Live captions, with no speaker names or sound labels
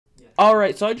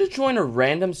Alright, so I just joined a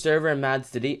random server in Mad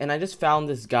City, and I just found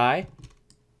this guy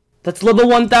that's level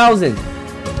 1000.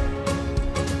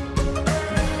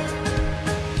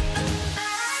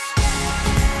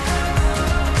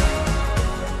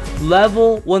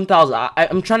 Level 1000.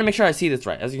 I'm trying to make sure I see this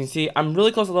right. As you can see, I'm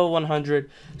really close to level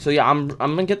 100. So yeah, I'm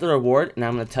gonna get the reward, and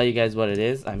I'm gonna tell you guys what it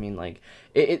is. I mean, like,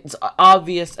 it's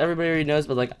obvious, everybody already knows,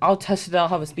 but like, I'll test it out,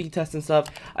 have a speed test and stuff.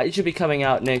 It should be coming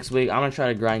out next week. I'm gonna try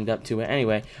to grind up to it.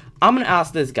 Anyway, I'm gonna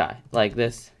ask this guy, like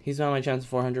this. He's on my chance of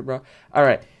 400, bro. All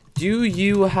right, do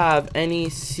you have any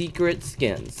secret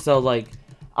skins? So like,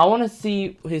 I want to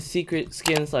see his secret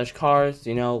skin / cars,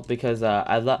 you know, because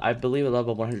I believe at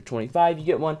level 125 you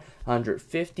get one,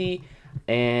 150,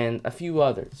 and a few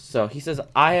others. So he says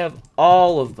I have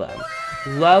all of them.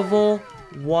 Level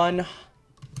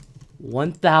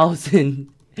 1000.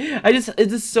 It's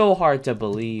just so hard to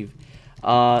believe.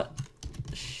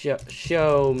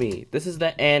 Show me. This is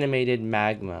the animated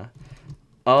Magma.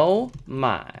 Oh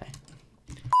my.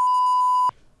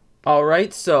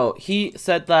 Alright, so he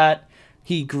said that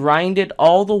he grinded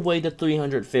all the way to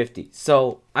 350.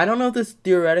 So, I don't know if this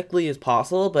theoretically is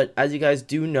possible, but as you guys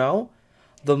do know,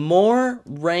 the more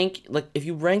rank, like, if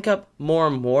you rank up more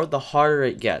and more, the harder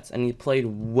it gets. And he played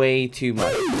way too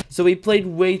much. So, he played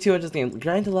way too much this game.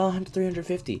 Grinded level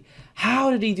 350.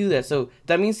 How did he do that? So,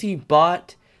 that means he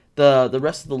bought the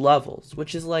rest of the levels,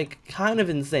 which is, like, kind of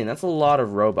insane. That's a lot of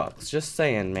Robux. Just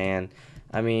saying, man.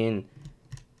 I mean,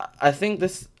 I think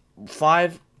this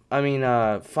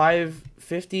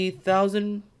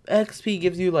 550,000 XP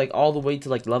gives you like all the way to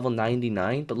like level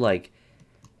 99, but like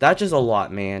that's just a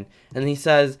lot, man. And he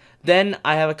says, then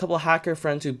I have a couple of hacker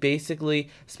friends who basically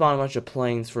spawn a bunch of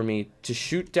planes for me to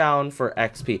shoot down for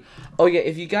XP. Oh yeah,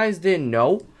 if you guys didn't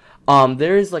know,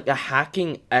 there is like a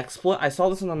hacking exploit. I saw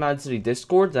this on the Mad City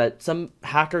Discord that some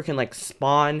hacker can like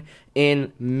spawn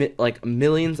in like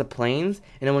millions of planes,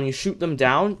 and then when you shoot them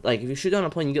down, like if you shoot down a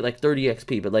plane, you get like 30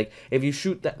 XP. But like if you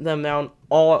shoot them down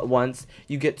all at once,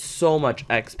 you get so much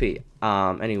XP.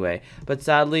 Anyway, but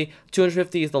sadly,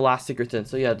 250 is the last secret skin.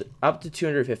 So yeah, up to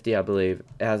 250, I believe,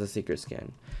 it has a secret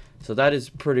skin. So that is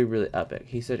really epic.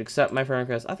 He said, accept my friend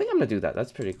request. I think I'm gonna do that.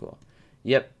 That's pretty cool.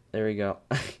 Yep, there we go.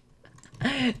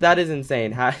 That is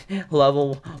insane.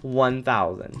 Level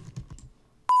 1000.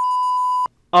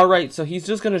 Alright, so he's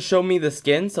just going to show me the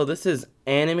skin. So this is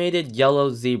animated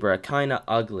yellow zebra. Kind of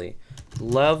ugly.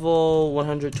 Level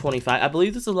 125. I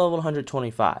believe this is level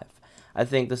 125. I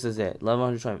think this is it. Level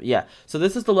 125. Yeah. So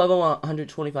this is the level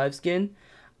 125 skin.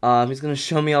 He's going to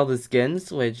show me all the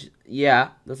skins, which, yeah,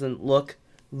 doesn't look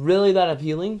really that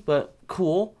appealing, but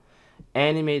cool.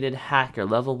 Animated hacker.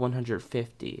 Level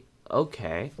 150.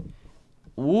 Okay.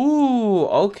 Ooh,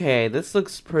 okay, this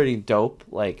looks pretty dope,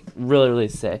 like, really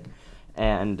sick.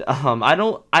 And,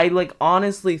 I like,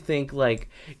 honestly think, like,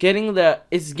 getting level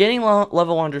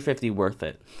 150 worth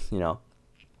it, you know.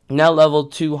 Now level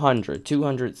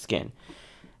 200 skin.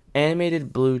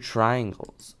 Animated blue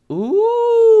triangles.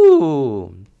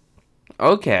 Ooh.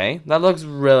 Okay, that looks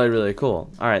really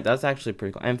cool. Alright, that's actually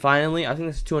pretty cool. And finally, I think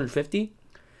this is 250.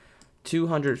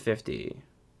 250.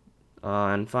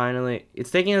 And finally, it's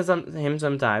taking him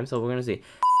some time, so we're gonna see.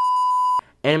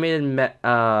 Animated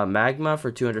Magma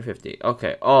for 250.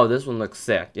 Okay. Oh, this one looks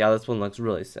sick. Yeah, this one looks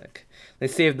really sick. They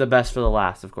saved the best for the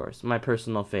last, of course. My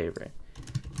personal favorite.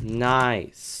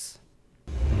 Nice.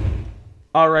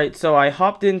 Alright, so I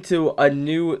hopped into a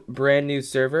brand new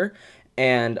server.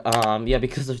 And, yeah,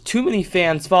 because there's too many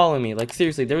fans following me. Like,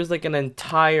 seriously, there was like I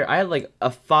had like a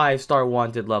 5-star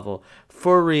wanted level.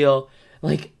 For real.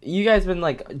 Like, you guys been,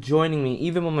 like, joining me,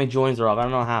 even when my joins are off. I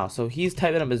don't know how. So, he's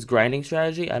typing up his grinding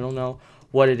strategy. I don't know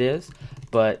what it is.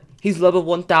 But, he's level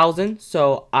 1000.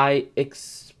 So, I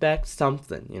expect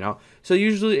something, you know. So,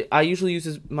 I usually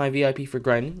use my VIP for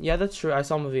grinding. Yeah, that's true. I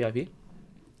saw my VIP.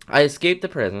 I escaped the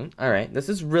prison. Alright, this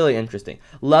is really interesting.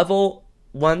 Level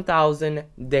 1000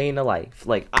 day in a life.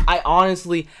 Like, I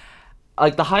honestly,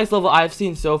 like, the highest level I've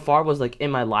seen so far was, like, in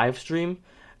my live stream.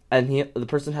 And the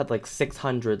person had, like,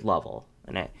 600 level.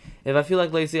 And if I feel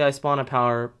like lazy, I spawn a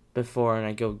power before and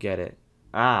I go get it.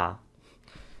 Ah.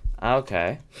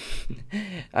 Okay.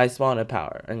 I spawn a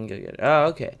power and go get it. Oh,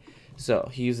 okay. So,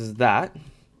 he uses that.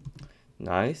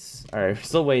 Nice. Alright, we're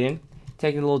still waiting.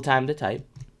 Taking a little time to type.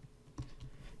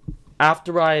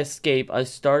 After I escape, I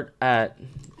start at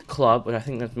club, which I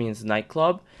think that means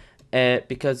nightclub.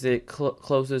 Because it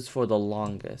closes for the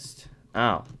longest.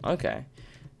 Oh, okay.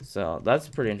 So, that's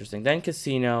pretty interesting. Then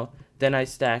casino. Then I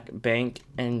stack bank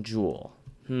and jewel.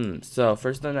 So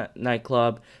first the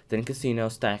nightclub, then casino,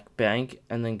 stack bank,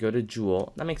 and then go to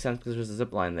jewel. That makes sense because there's a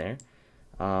zip line there.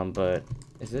 But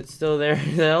is it still there?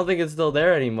 I don't think it's still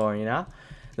there anymore, you know?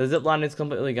 The zipline is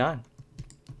completely gone.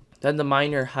 Then the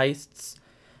minor heists,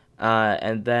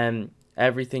 and then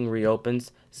everything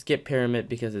reopens. Skip pyramid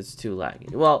because it's too laggy.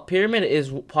 Well, pyramid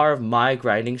is part of my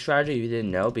grinding strategy, if you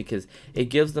didn't know, because it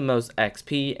gives the most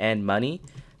XP and money.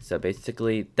 So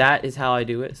basically, that is how I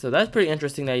do it. So that's pretty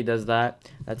interesting that he does that.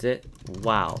 That's it.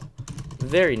 Wow.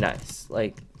 Very nice.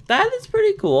 Like, that is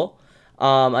pretty cool.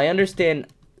 I understand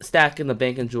stacking the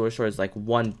bank and jewelry store is like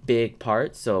one big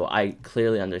part, so I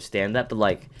clearly understand that, but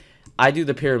like I do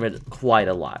the pyramid quite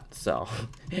a lot, so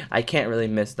I can't really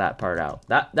miss that part out.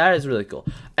 That is really cool.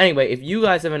 Anyway, if you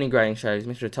guys have any grinding strategies,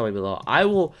 make sure to tell me below. I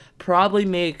will probably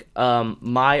make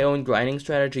my own grinding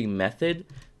strategy method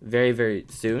very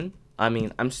soon. I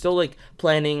mean, I'm still like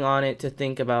planning on it to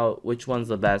think about which one's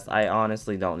the best. I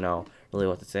honestly don't know really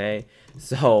what to say,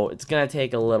 so it's gonna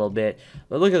take a little bit.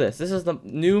 But look at this. This is the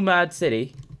new Mad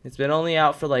City. It's been only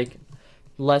out for like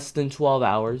less than 12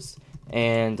 hours,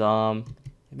 and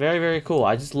very cool.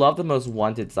 I just love the most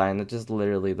wanted sign. That's just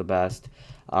literally the best.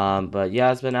 But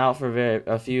yeah, it's been out for a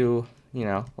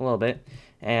little bit,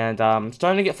 and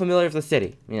starting to get familiar with the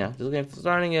city. You know,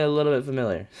 starting to get a little bit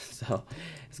familiar. So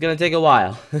it's gonna take a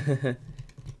while.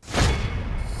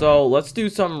 So let's do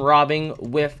some robbing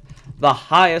with the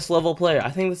highest level player.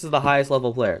 I think this is the highest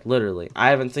level player, literally. I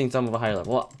haven't seen someone with a higher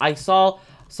level. Well, I saw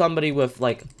somebody with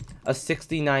like a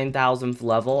 69,000th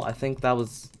level. I think that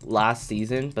was last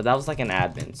season, but that was like an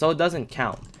admin, so it doesn't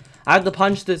count. I have to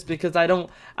punch this because I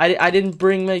didn't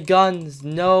bring my guns.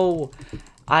 No,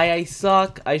 I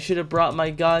suck. I should have brought my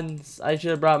guns.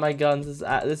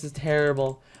 This is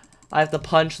terrible. I have to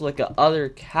punch like a other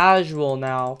casual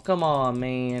now. Come on,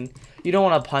 man. You don't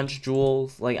want to punch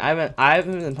jewels. Like I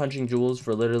haven't been punching jewels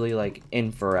for literally like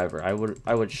in forever.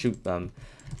 I would shoot them,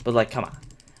 but like come on,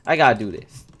 I gotta do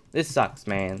this. This sucks,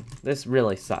 man. This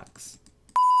really sucks.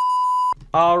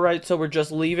 Alright, so we're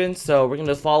just leaving, so we're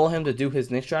gonna follow him to do his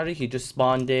next strategy. He just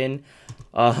spawned in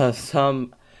so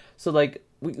like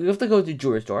we have to go to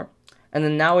jewelry store, and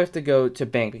then now we have to go to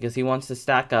bank because he wants to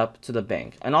stack up to the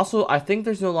bank. And also I think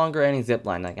there's no longer any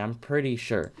zipline, like I'm pretty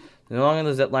sure. There's no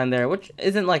longer the zipline there, which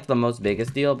isn't like the most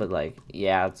biggest deal, but like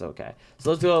yeah, it's okay.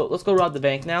 So let's go rob the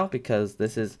bank now because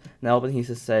this is now when he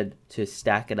just said to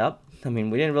stack it up. I mean,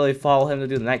 we didn't really follow him to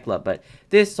do the nightclub, but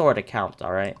this sort of counts,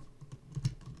 alright?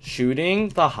 Shooting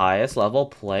the highest level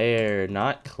player,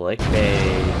 not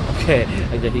clickbait. Okay,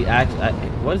 did he actually...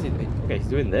 what is he doing? Okay, he's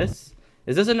doing this?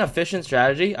 Is this an efficient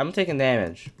strategy? I'm taking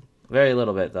damage. Very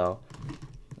little bit, though.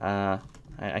 I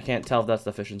can't tell if that's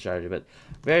the efficient strategy, but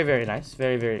very nice.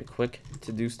 Very quick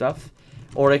to do stuff.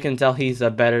 Or I can tell he's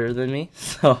better than me.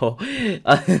 So,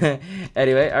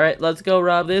 anyway, alright, let's go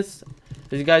rob this.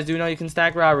 As you guys do know, you can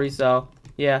stack robbery, so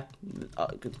yeah,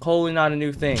 totally not a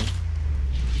new thing.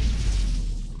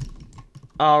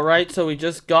 Alright, so we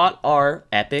just got our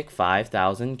epic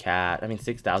 6,000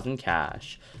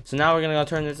 cash. So now we're gonna go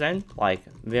turn this in, like,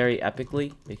 very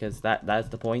epically, because that's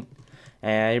the point.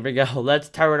 And here we go, let's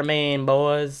turn them in,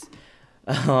 boys.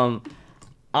 I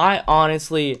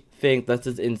honestly think this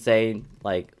is insane.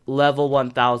 Like, level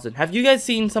 1,000. Have you guys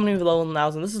seen somebody with level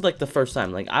 1,000? This is like the first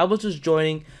time. Like, I was just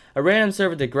joining a random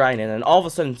server to grind, and then all of a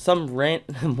sudden some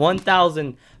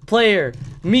 1,000 player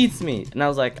meets me, and I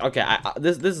was like, okay,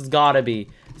 this has got to be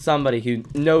somebody who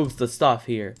knows the stuff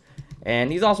here, and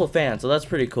he's also a fan, so that's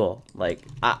pretty cool. Like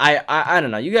I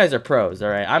don't know, you guys are pros, all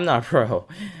right? I'm not a pro.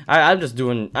 I'm just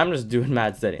doing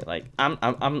Mad City. Like I'm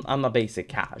a basic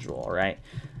casual, all right?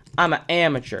 I'm an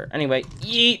amateur. Anyway,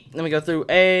 yeet. Let me go through.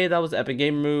 That was an epic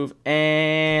game move,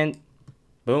 and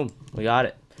boom, we got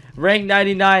it. Rank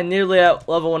 99, nearly at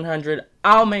level 100.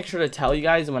 I'll make sure to tell you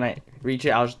guys when I reach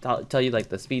it. I'll just tell you like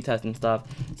the speed test and stuff.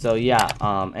 So yeah,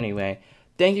 anyway,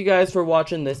 thank you guys for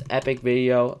watching this epic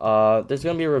video. There's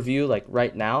gonna be a review like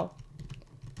right now.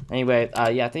 Anyway,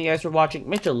 yeah, thank you guys for watching.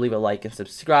 Make sure to leave a like and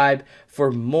subscribe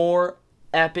for more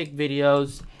epic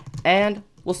videos, and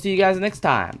we'll see you guys next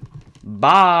time.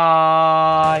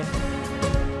 Bye.